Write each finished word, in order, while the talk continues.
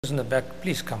In the back,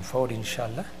 please come forward,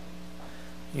 inshallah.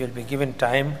 You will be given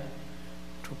time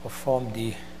to perform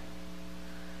the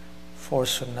 4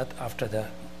 sunnat after the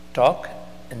talk,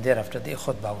 and thereafter the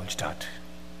khutbah will start.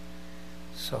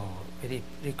 So we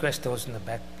request those in the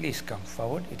back, please come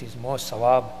forward. It is more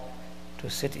sawab to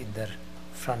sit in the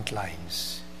front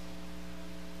lines.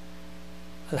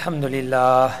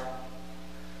 Alhamdulillah.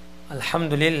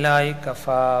 Alhamdulillah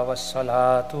kafa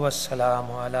wassalatu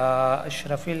wassalamu ala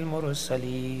ashrafil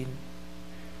mursaleen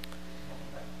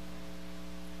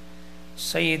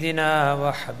Sayyidina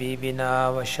wa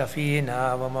habibina wa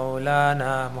shafiina wa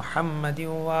maulana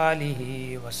Muhammadin wa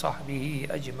alihi wa sahbihi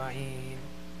ajma'in.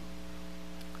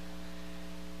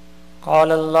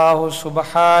 Qala Allahu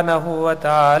subhanahu wa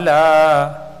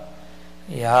ta'ala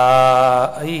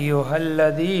يا أيها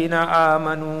الذين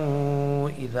آمنوا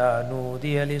إذا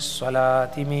نودي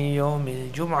للصلاة من يوم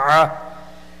الجمعة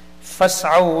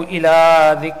فاسعوا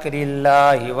إلى ذكر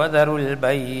الله وذروا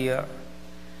البيع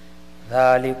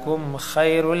ذلكم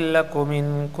خير لكم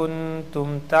إن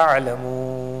كنتم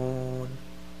تعلمون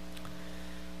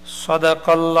صدق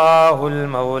الله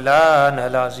المولانا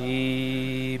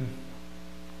العظيم.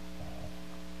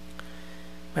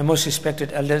 My most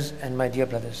respected elders and my dear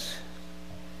brothers,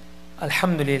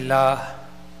 Alhamdulillah,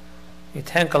 we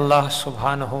thank Allah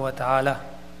subhanahu wa ta'ala.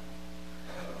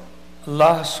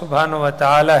 Allah subhanahu wa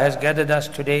ta'ala has gathered us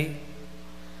today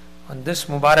on this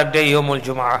Mubarak day, Yawmul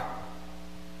Jum'ah.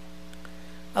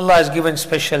 Allah has given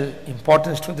special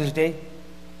importance to this day.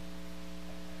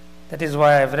 That is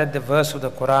why I've read the verse of the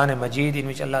Quran and Majid in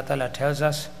which Allah ta'ala tells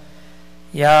us,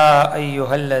 Ya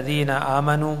ayyuhalladhina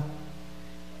amanu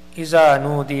iza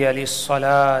nudiya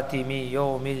lis-salati min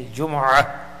yawmil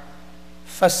jum'ah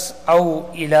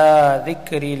فَاسْأَوْا إِلَىٰ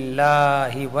ذِكْرِ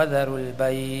اللَّهِ وَذَرُوا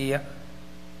الْبَيْعَ.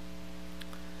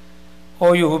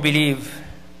 O you who believe,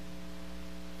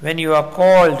 when you are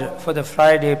called for the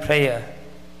Friday prayer,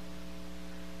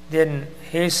 then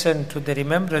hasten to the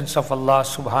remembrance of Allah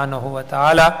subhanahu wa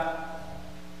ta'ala.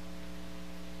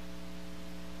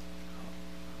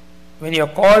 When you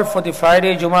are called for the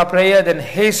Friday Jummah prayer, then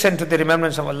hasten to the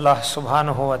remembrance of Allah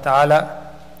subhanahu wa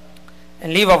ta'ala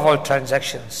and leave off all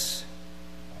transactions.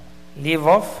 Leave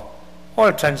off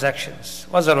all transactions.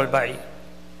 وَذَرُوا الْبَيْعَ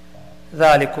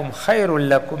ذَلِكُمْ خَيْرٌ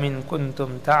لَكُمْ إِن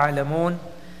كُنتُمْ تَعْلَمُونَ.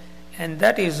 And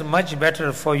that is much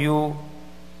better for you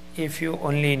if you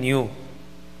only knew.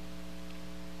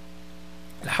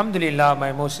 Alhamdulillah,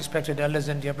 my most respected elders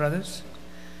and dear brothers,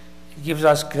 it gives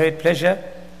us great pleasure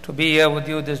to be here with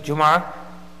you this Jum'ah.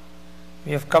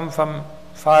 We have come from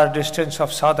far distance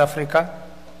of South Africa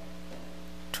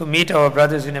to meet our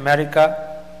brothers in America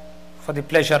for the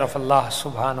pleasure of Allah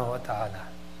subhanahu wa ta'ala.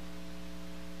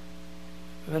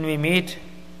 When we meet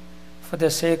for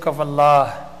the sake of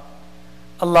Allah,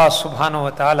 Allah subhanahu wa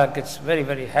ta'ala gets very,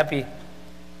 very happy.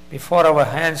 Before our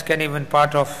hands can even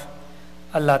part off,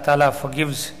 Allah ta'ala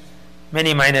forgives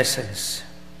many minor sins.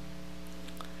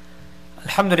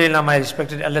 Alhamdulillah, my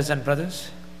respected elders and brothers,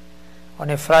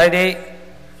 on a Friday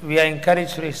we are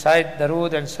encouraged to recite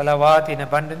Darood and Salawat in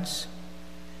abundance.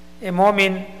 A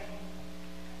mu'min,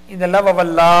 in the love of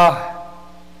Allah,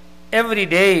 every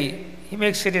day he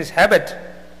makes it his habit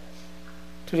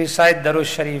to recite Darood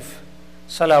Sharif,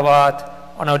 Salawat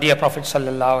on our dear Prophet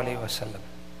sallallahu alaihi wasallam.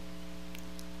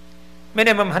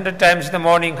 Minimum 100 times in the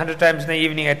morning, 100 times in the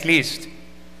evening at least.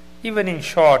 Even in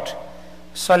short,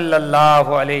 Sallallahu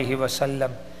alaihi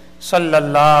wasallam,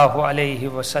 Sallallahu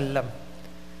alaihi wasallam.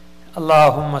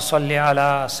 Allahumma salli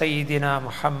ala Sayyidina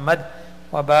Muhammad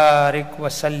wa barik wa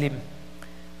sallim.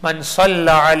 Man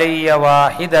salla alayya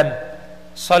wahidan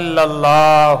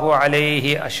sallallahu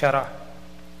alayhi ashara.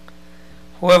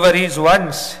 Whoever reads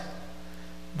once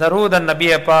Darood an Nabi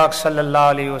Pak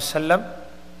sallallahu alayhi wasallam,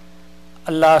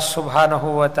 Allah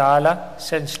subhanahu wa ta'ala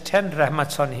sends 10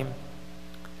 rahmats on him.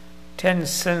 10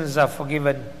 sins are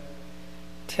forgiven.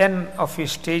 10 of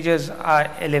his stages are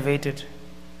elevated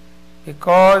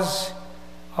because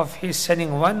of his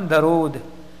sending one Darood,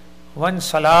 one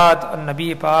Salat on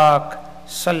Nabi Pak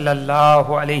sallallahu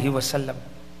alayhi wasallam.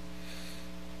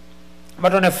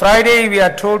 But on a Friday we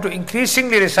are told to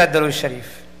increasingly recite Darood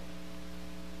Sharif.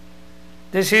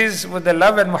 This is with the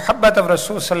love and muhabbat of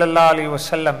Rasul sallallahu alayhi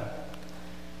wasallam,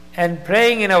 and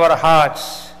praying in our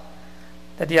hearts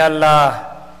that, Ya Allah,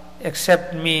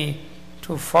 accept me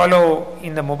to follow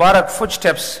in the Mubarak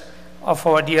footsteps of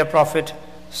our dear Prophet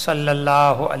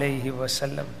sallallahu alayhi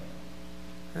wasallam.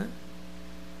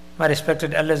 My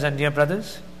respected elders and dear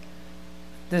brothers,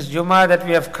 this Jummah that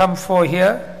we have come for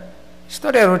here, it's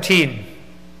not a routine.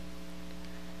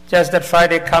 Just that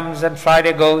Friday comes and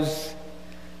Friday goes,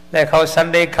 like how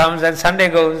Sunday comes and Sunday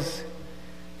goes.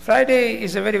 Friday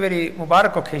is a very, very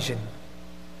Mubarak occasion.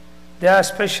 There are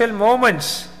special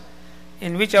moments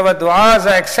in which our du'as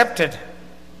are accepted.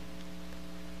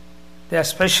 There are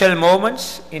special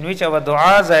moments in which our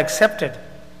du'as are accepted.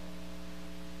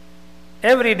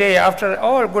 Every day after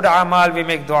all good amal we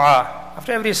make du'a.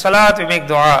 After every salat we make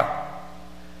du'a.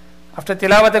 After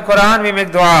tilawat al-Quran we make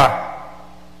du'a.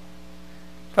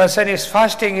 Person is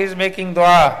fasting, he is making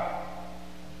du'a.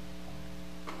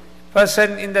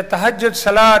 Person in the tahajjud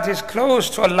salat is close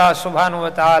to Allah subhanahu wa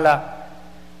ta'ala,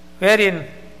 wherein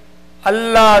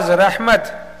Allah's rahmat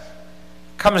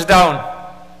comes down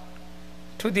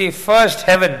to the first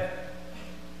heaven.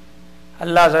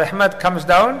 Allah's rahmat comes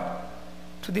down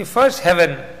to the first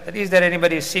heaven. That is there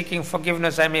anybody seeking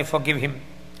forgiveness, I may forgive him.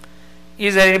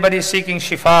 Is there anybody seeking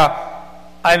shifa,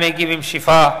 I may give him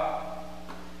shifa.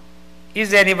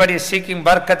 Is there anybody seeking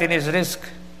barakat in his rizq,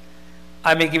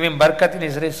 I may give him barakat in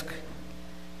his rizq,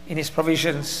 in his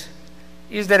provisions.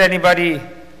 Is there anybody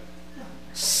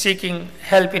seeking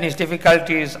help in his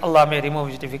difficulties, Allah may remove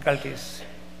his difficulties.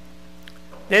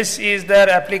 This is their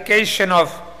application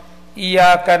of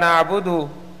Iyaka na'budu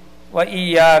wa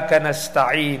Iyaka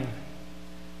nasta'een.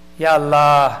 Ya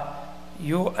Allah,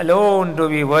 you alone do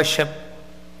we worship,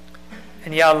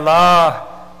 and Ya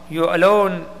Allah, you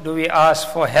alone do we ask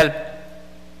for help.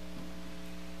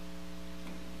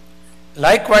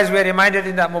 Likewise, we are reminded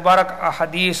in the Mubarak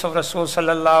hadith of Rasul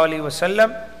sallallahu alaihi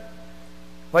wasallam,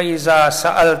 وَإِذَا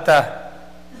سَأَلْتَ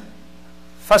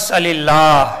فَاسْأَلِ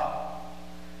اللَّهِ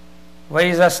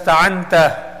وَإِذَا اسْتَعَنْتَ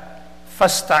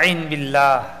فَاسْتَعِنْ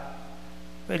بِاللَّهِ.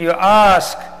 When you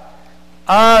ask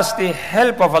the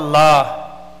help of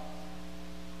Allah.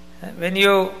 When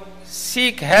you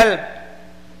seek help,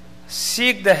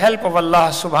 seek the help of Allah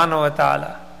subhanahu wa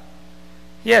ta'ala.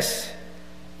 Yes,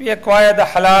 we acquire the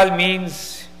halal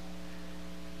means.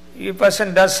 A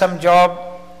person does some job,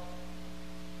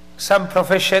 some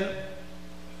profession,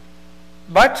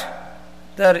 but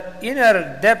the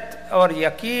inner depth or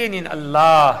yaqeen in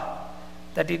Allah,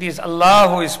 that it is Allah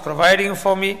who is providing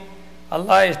for me,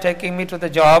 Allah is taking me to the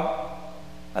job,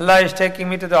 Allah is taking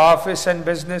me to the office and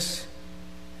business,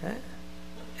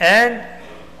 and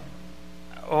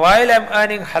while I am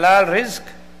earning halal rizq,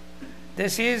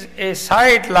 this is a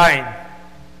sideline.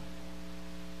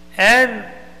 And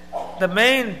the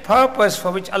main purpose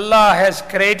for which Allah has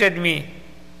created me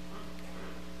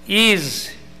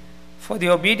is for the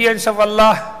obedience of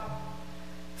Allah,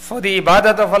 for the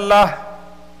ibadat of Allah.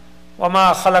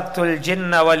 وَمَا خَلَقْتُ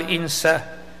الْجِنَّ وَالْإِنسَ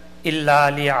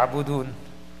إِلَّا لِيَعْبُدُونَ.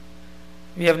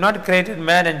 We have not created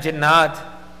man and jinnat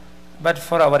but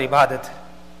for our ibadat.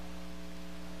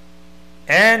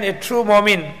 And a true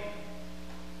mu'min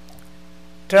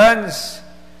turns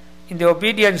in the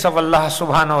obedience of Allah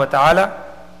subhanahu wa ta'ala,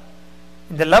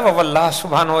 in the love of Allah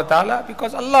subhanahu wa ta'ala,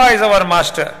 because Allah is our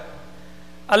master.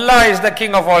 Allah is the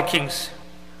king of all kings.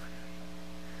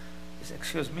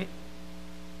 Excuse me.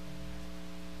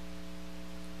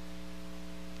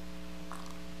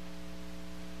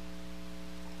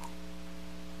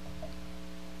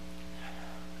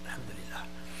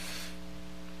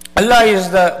 Allah is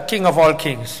the king of all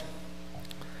kings.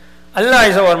 Allah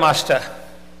is our master.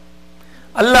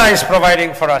 Allah is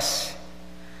providing for us.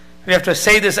 We have to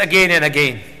say this again and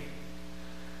again.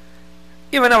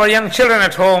 Even our young children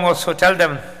at home also tell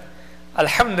them,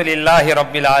 Alhamdulillahi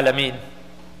Rabbil Alameen.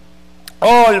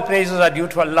 All praises are due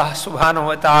to Allah subhanahu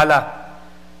wa ta'ala,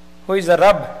 who is the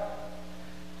Rabb,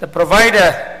 the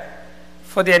provider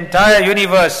for the entire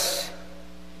universe.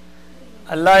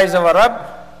 Allah is our Rabb.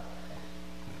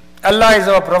 Allah is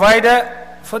our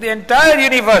provider for the entire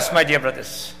universe, my dear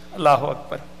brothers. Allahu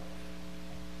Akbar.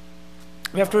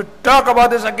 We have to talk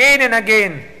about this again and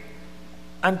again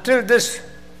until this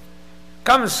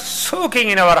comes soaking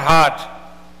in our heart,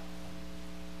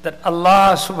 that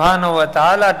Allah subhanahu wa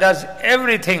ta'ala does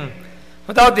everything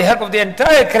without the help of the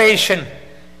entire creation,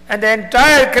 and the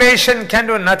entire creation can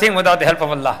do nothing without the help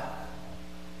of Allah.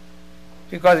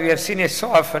 Because we have seen it so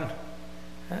often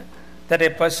that a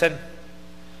person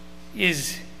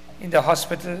is in the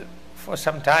hospital for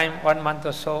some time, 1 month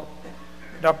or so.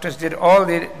 Doctors did all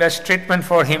the best treatment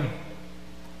for him.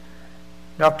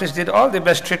 Doctors did all the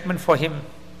best treatment for him.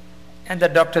 And the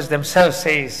doctors themselves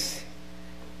says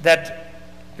that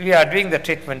we are doing the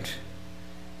treatment,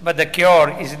 but the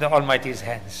cure is in the Almighty's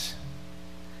hands.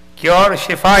 Cure,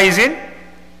 shifa is in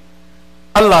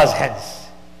Allah's hands.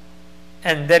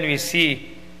 And then we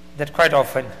see that quite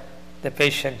often the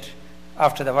patient,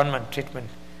 after the 1 month treatment,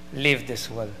 leave this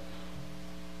world.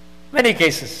 Many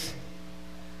cases.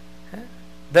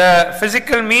 The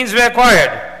physical means were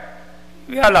acquired.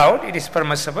 We are allowed, it is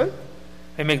permissible.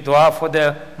 We make dua for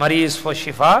the maris for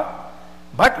shifa.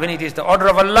 But when it is the order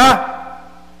of Allah,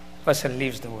 person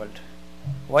leaves the world.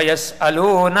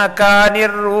 وَيَسْأَلُونَكَ عَنِ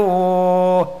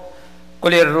الرُّوحِ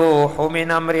قُلِ الرُّوحُ مِنْ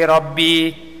أَمْرِ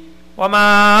رَبِّي وَمَا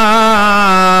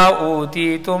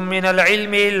أُوتِيتُم مِّنَ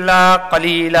الْعِلْمِ إِلَّا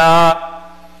قَلِيلًا.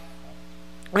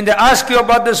 When they ask you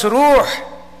about this ruh,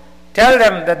 tell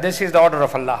them that this is the order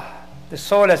of Allah. The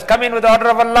soul has come in with the order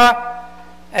of Allah,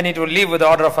 and it will leave with the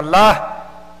order of Allah.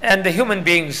 And the human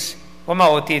beings, وَمَا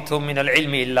أُوتِيتُم مِّنَ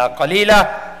الْعِلْمِ إِلَّا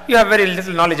قَلِيلًا, you have very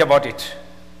little knowledge about it.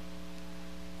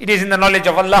 It is in the knowledge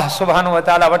of Allah subhanahu wa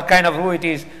ta'ala what kind of ruh it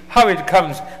is, how it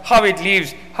comes, how it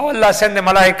leaves, how Allah sent the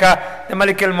malaika, the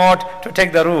Malikul Maut to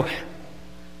take the ruh.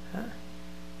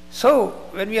 So,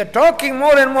 when we are talking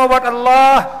more and more about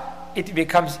Allah, it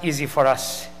becomes easy for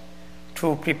us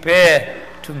to prepare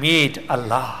to meet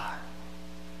Allah.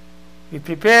 We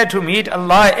prepare to meet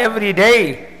Allah every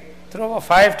day through our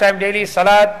 5-time daily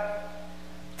salat,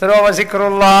 through our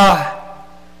zikrullah,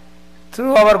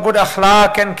 through our good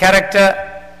akhlaq and character,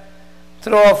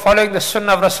 through our following the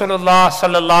sunnah of Rasulullah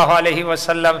sallallahu alayhi wa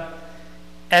sallam,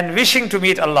 and wishing to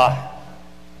meet Allah.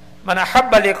 Man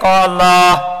ahabba liqa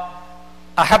Allah,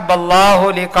 ahabba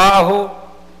Allahu liqa'ahu.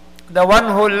 The one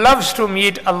who loves to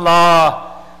meet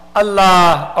Allah,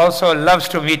 Allah also loves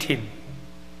to meet him.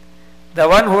 The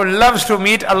one who loves to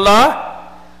meet Allah,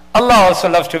 Allah also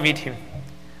loves to meet him.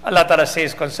 Allah Ta'ala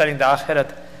says concerning the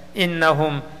akhirat,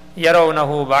 إِنَّهُمْ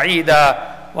يَرَوْنَهُ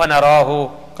بَعِيدًا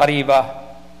وَنَرَاهُ قَرِيبًا.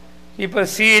 People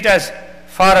see it as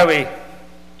far away.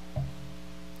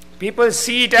 People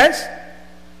see it as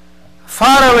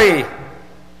far away.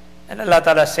 And Allah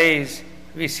Ta'ala says,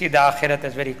 we see the akhirat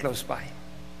as very close by.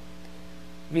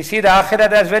 We see the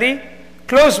akhirat as very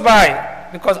close by,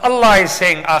 because Allah is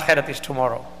saying akhirat is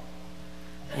tomorrow.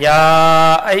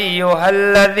 Ya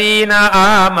ayyuhalladhina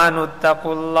amanu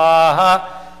ittaqullaha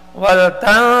wal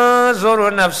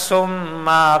tanzur nafsum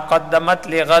ma qaddamat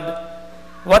lighad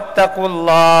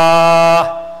wattaqullah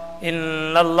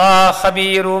innallaha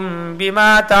khabirum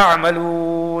bima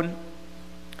ta'malun.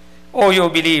 Oh, you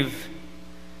believe,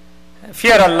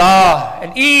 fear Allah,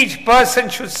 and each person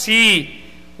should see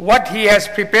what he has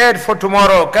prepared for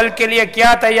tomorrow. Kal ke liye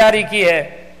kya taiyari ki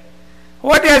hai?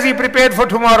 What has he prepared for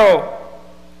tomorrow?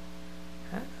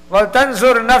 Wal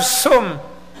tanzur nafsum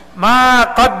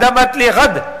ma qaddamat li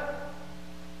ghad.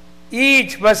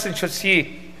 Each person should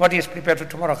see what he has prepared for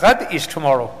tomorrow. Ghad is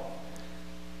tomorrow.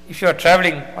 If you are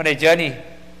traveling on a journey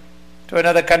to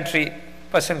another country,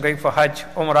 person going for Hajj,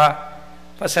 Umrah,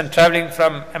 person traveling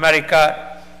from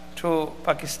America to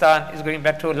Pakistan, is going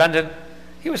back to London,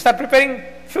 he will start preparing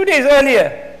few days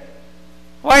earlier.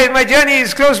 Why? My journey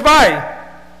is close by.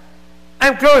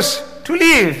 I'm close to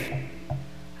leave.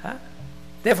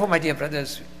 Therefore, my dear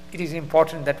brothers, it is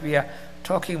important that we are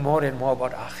talking more and more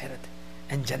about Akhirat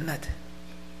and Jannat.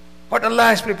 What Allah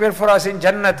has prepared for us in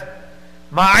Jannat.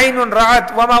 Ma aynun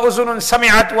ra'at wa ma uzunun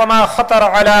sami'at wa ma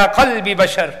khatara ala qalbi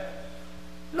bashar.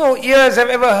 No ears have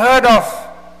ever heard of,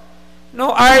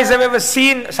 no eyes have ever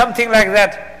seen something like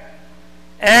that,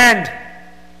 and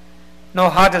no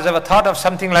heart has ever thought of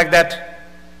something like that.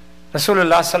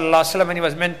 Rasulullah sallallahu alaihi wasallam, when he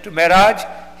was meant to Miraj,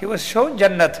 he was shown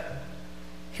Jannat,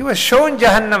 he was shown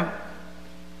Jahannam,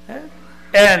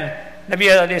 and Nabi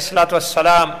alayhi salatu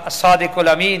wassalam, as-sadiqul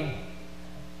amin,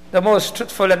 the most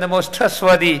truthful and the most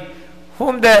trustworthy,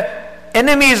 whom the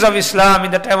enemies of Islam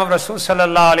in the time of Rasul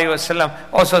sallallahu alaihi wasallam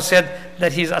also said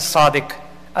that he is as-sadiq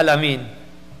al-amin.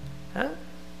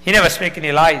 He never spoke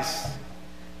any lies,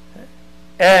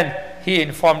 and he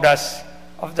informed us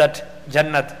of that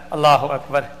Jannat. Allahu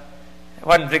Akbar.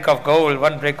 One brick of gold,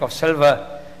 one brick of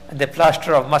silver, and the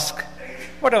plaster of musk.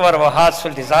 Whatever our hearts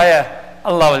will desire,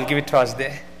 Allah will give it to us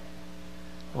there.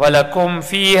 وَلَكُمْ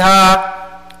فِيهَا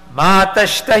مَا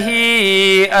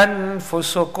تَشْتَهِي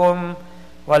أَنفُسُكُمْ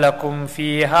وَلَكُمْ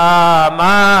فِيهَا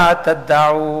مَا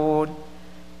تَدَّعُونَ.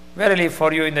 Verily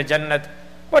for you in the Jannat,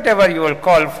 whatever you will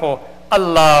call for,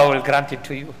 Allah will grant it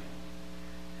to you.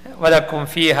 وَلَكُمْ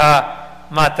فِيهَا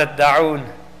مَا تَدَّعُونَ.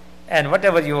 And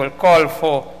whatever you will call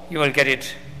for, you will get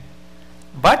it.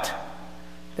 But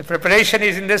the preparation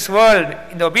is in this world,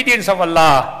 in the obedience of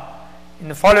Allah,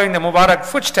 in following the Mubarak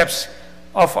footsteps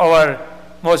of our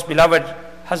most beloved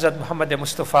Hazrat Muhammad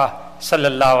Mustafa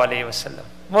sallallahu alayhi wasallam.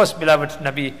 Most beloved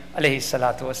Nabi alayhi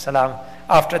salatu wasalam.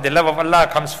 After the love of Allah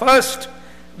comes first,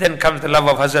 then comes the love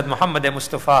of Hazrat Muhammad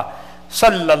Mustafa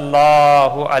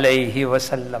sallallahu alayhi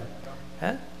wasallam.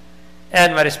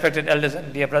 And my respected elders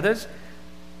and dear brothers,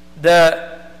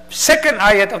 the second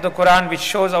ayat of the Quran which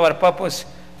shows our purpose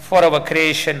for our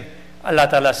creation, Allah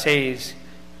Ta'ala says,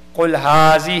 قُلْ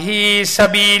هَذِهِ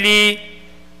سَبِيلِي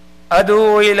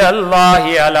أدعو إلى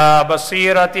الله على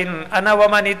بصيرة أنا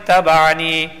ومن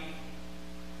اتبعني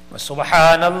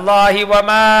وسبحان الله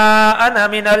وما أنا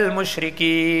من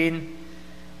المشركين.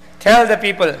 Tell the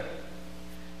people,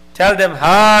 tell them,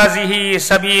 هذه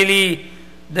سبيلي,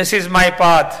 this is my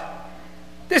path.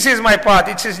 This is my path,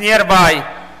 it is nearby.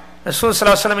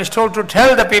 Rasulullah is told to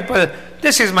tell the people,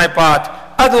 this is my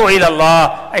path. Adu ila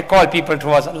Allah, I call people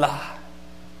towards Allah.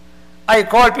 I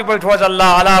call people towards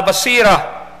Allah, ala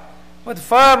basira, with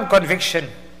firm conviction.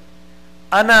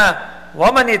 Ana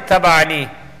waman ittaba'ani,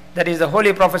 that is the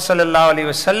Holy Prophet sallallahu alaihi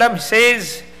wasallam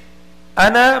says,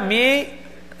 Ana, me,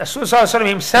 Rasulullah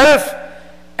himself,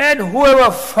 and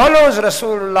whoever follows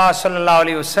Rasulullah sallallahu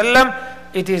alaihi wasallam,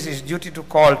 it is his duty to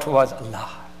call towards Allah.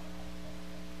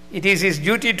 It is his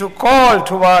duty to call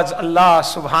towards Allah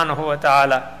subhanahu wa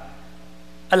ta'ala.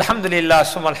 Alhamdulillah,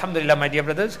 summa alhamdulillah, my dear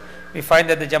brothers, we find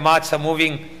that the Jamaats are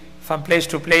moving from place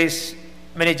to place.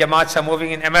 Many Jamaats are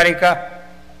moving in America.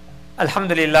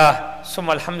 Alhamdulillah,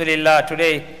 summa alhamdulillah,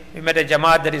 today we met a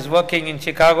Jamaat that is working in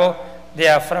Chicago. They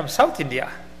are from South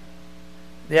India.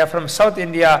 They are from South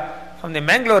India, from the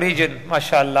Mangalore region,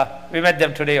 mashallah. We met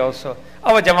them today also.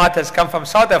 Our Jamaat has come from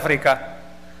South Africa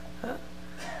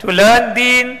to learn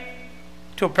deen,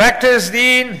 to practice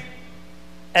deen,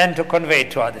 and to convey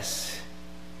it to others.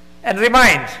 And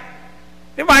remind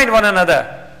one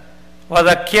another.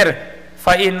 وَذَكِّرْ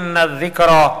فَإِنَّ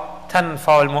الذِّكْرَ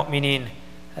تَنْفَعُ الْمُؤْمِنِينَ.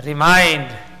 Remind.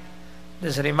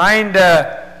 This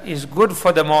reminder is good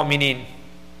for the mu'mineen.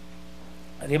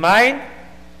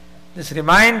 This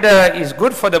reminder is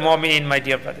good for the mu'mineen, my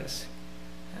dear brothers.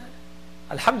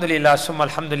 Alhamdulillah, summa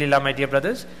alhamdulillah, my dear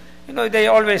brothers. You know, they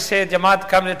always say, Jamaat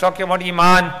comes and talking about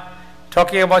Iman,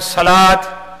 talking about Salat,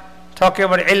 talking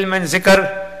about Ilm and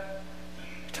Zikr,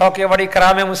 talking about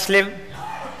Ikram Muslim,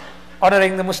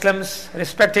 honoring the Muslims,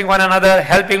 respecting one another,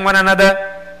 helping one another,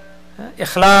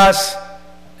 Ikhlas,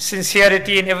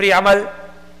 sincerity in every amal,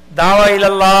 Dawah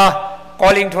ilallah,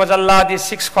 calling towards Allah, these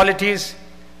 6 qualities.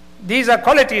 These are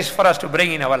qualities for us to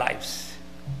bring in our lives.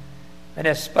 When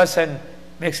a person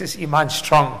makes his Iman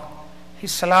strong,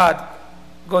 his Salat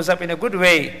goes up in a good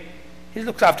way, he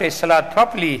looks after his Salat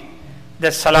properly,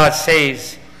 the Salat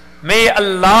says, may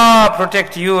Allah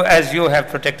protect you as you have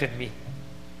protected me.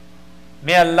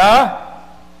 May Allah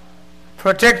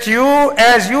protect you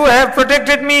as you have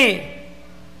protected me.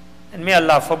 And may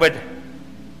Allah forbid,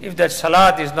 if that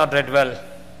Salat is not read well,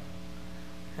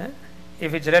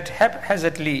 if it's read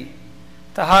haphazardly,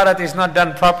 Taharat is not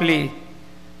done properly,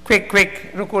 quick,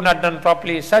 Ruku not done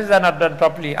properly, Sajda not done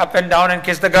properly, up and down and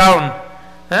kiss the ground,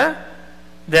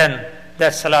 then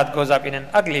that Salat goes up in an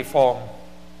ugly form.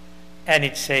 And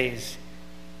it says,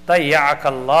 Dayya'aka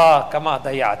Allah kama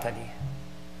dayya'atani.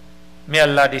 May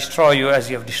Allah destroy you as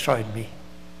you have destroyed me.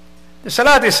 The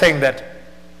Salat is saying that.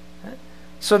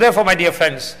 So therefore, my dear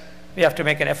friends, we have to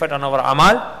make an effort on our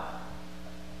amal,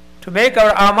 to make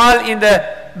our amal in the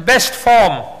best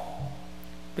form,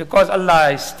 because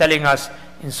Allah is telling us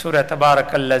in Surah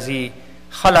Tabarakallazi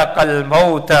khalaqal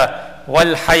mawta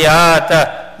wal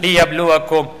hayata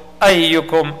liyabluwakum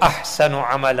ayyukum ahsanu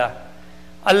amala.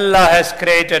 Allah has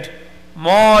created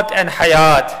maut and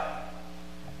hayat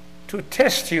to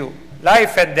test you,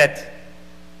 life and death.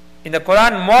 In the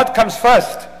Quran, maut comes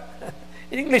first.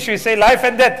 In English we say life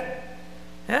and death.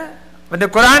 But the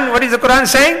Quran, what is the Quran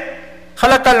saying?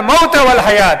 Khalaqal mawta wal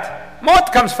hayat.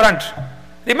 Maut comes front.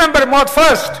 Remember maut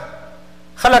first.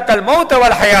 Khalaqal mawta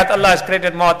wal hayat. Allah has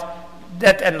created maut,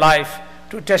 death and life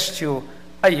to test you.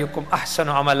 Ayyukum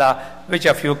ahsanu amala. Which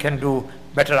of you can do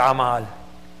better amal?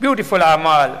 Beautiful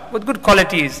amal with good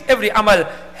qualities. Every amal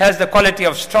has the quality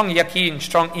of strong yaqeen,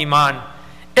 strong iman.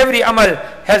 Every amal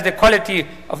has the quality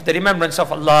of the remembrance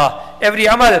of Allah. Every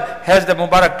amal has the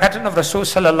Mubarak pattern of Rasul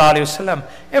sallallahu alaihi wasallam.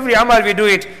 Every amal we do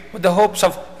it with the hopes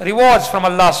of rewards from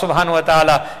Allah subhanahu wa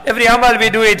ta'ala. Every amal we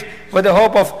do it with the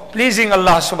hope of pleasing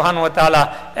Allah subhanahu wa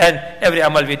ta'ala. And every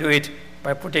amal we do it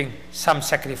by putting some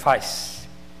sacrifice.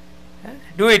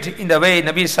 Do it in the way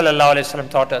Nabi sallallahu alaihi wasallam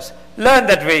taught us. Learn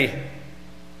that way.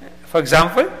 For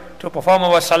example, to perform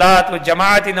our salat with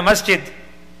Jamaat in the masjid,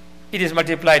 it is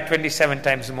multiplied 27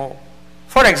 times more.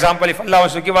 For example, if Allah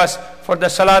was to give us for the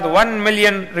salat 1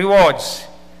 million rewards,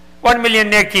 1 million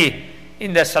neki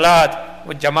in the salat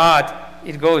with Jamaat,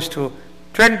 it goes to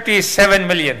 27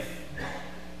 million.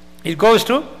 It goes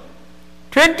to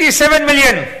 27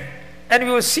 million. And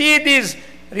we will see these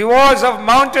rewards of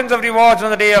mountains of rewards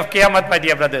on the day of Qiyamah, my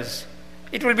dear brothers.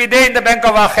 It will be there in the bank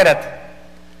of Akhirat.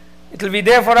 It will be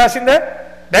there for us in the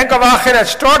bank of Akhirat,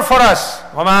 stored for us.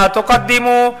 وَمَا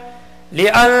تُقَدِّمُوا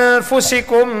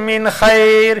لِأَنفُسِكُم مِّنْ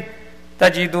خَيْرٍ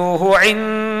تَجِدُوهُ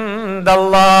عِندَ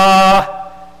اللَّهِ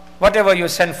whatever you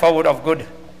send forward of good,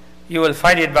 you will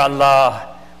find it by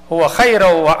Allah. Huwa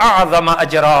khayra wa a'zama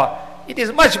ajra. It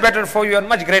is much better for you and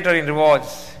much greater in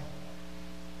rewards.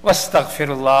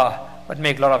 Wastaghfirullah. But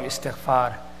make a lot of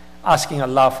istighfar, asking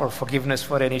Allah for forgiveness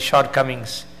for any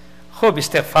shortcomings. Khub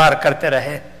istighfar karte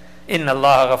rahe. Inna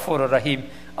Allah ghafurur rahim.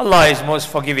 Allah is most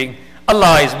forgiving.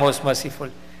 Allah is most merciful.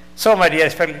 So my dear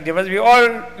respected viewers, we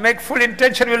all make full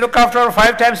intention, we look after our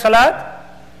 5 times salat.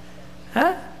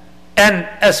 And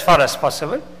as far as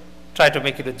possible, try to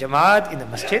make it a Jamaat in the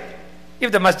masjid.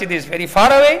 If the masjid is very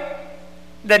far away,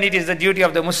 then it is the duty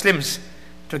of the Muslims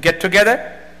to get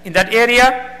together in that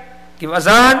area, give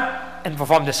azan, and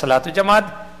perform the Salatul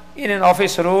Jamaat in an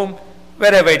office room,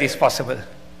 wherever it is possible.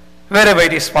 Wherever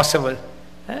it is possible.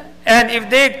 And if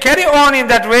they carry on in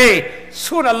that way,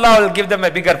 soon Allah will give them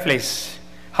a bigger place.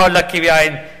 How lucky we are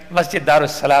in Masjid Darus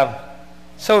Salam.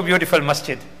 So beautiful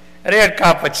masjid. Red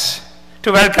carpets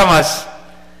to welcome us.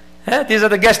 These are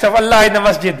the guests of Allah in the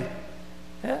masjid.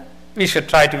 We should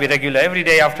try to be regular. Every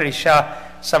day after Isha,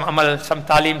 some amal, some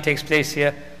talim takes place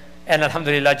here. And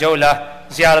Alhamdulillah, Jawla,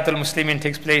 Ziyaratul Muslimin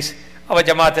takes place. Our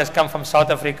Jamaat has come from South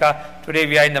Africa. Today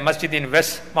we are in the masjid in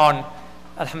Westmount.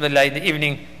 Alhamdulillah, in the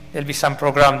evening there will be some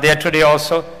program there today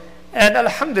also. And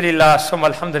Alhamdulillah,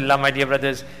 Alhamdulillah, my dear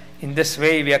brothers, in this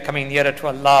way we are coming nearer to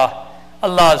Allah.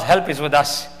 Allah's help is with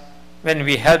us when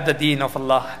we help the deen of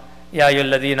Allah. Ya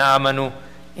ayyuhalladhina amanu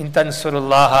in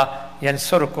tansurullaha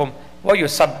yansurkum wa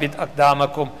yusabbit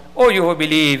aqdamakum. Oh, you who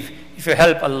believe, if you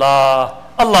help Allah,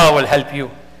 Allah will help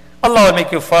you. Allah will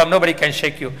make you firm. Nobody can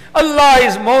shake you. Allah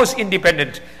is most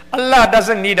independent. Allah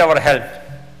doesn't need our help.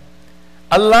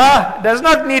 Allah does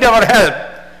not need our help.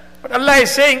 But Allah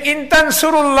is saying, in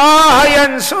tansurullaha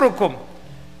yansurukum.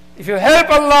 If you help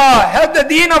Allah, help the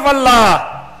deen of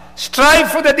Allah,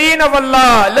 strive for the deen of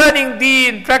Allah, learning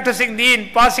deen, practicing deen,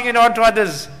 passing it on to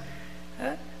others,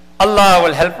 Allah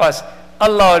will help us.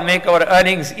 Allah will make our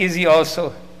earnings easy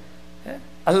also.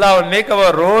 Allah will make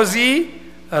our rosy.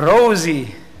 Allah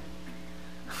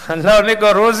will make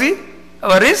our rosy,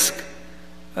 our risk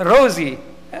rosy.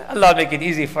 Allah will make it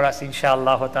easy for us,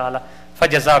 inshallah ta'ala.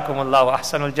 Fajazakumullahu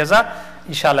ahsanul jaza.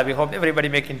 Inshallah, we hope everybody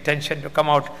make intention to come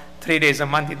out 3 days a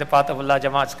month in the path of Allah.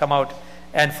 Jamaats come out,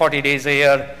 and 40 days a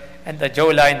year. And the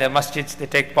Jawla in the masjids, they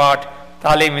take part.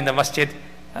 Talim in the masjid.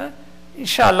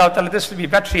 Inshallah ta'ala, this will be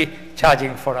battery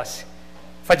charging for us.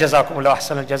 Fajazakumullahu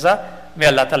ahsanul jaza. May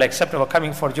Allah ta'ala accept our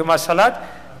coming for Jummah Salat.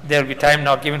 There will be time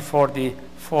now given for the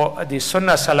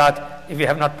Sunnah Salat if we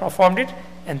have not performed it.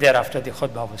 And thereafter the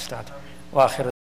khutbah will start. Wa akhir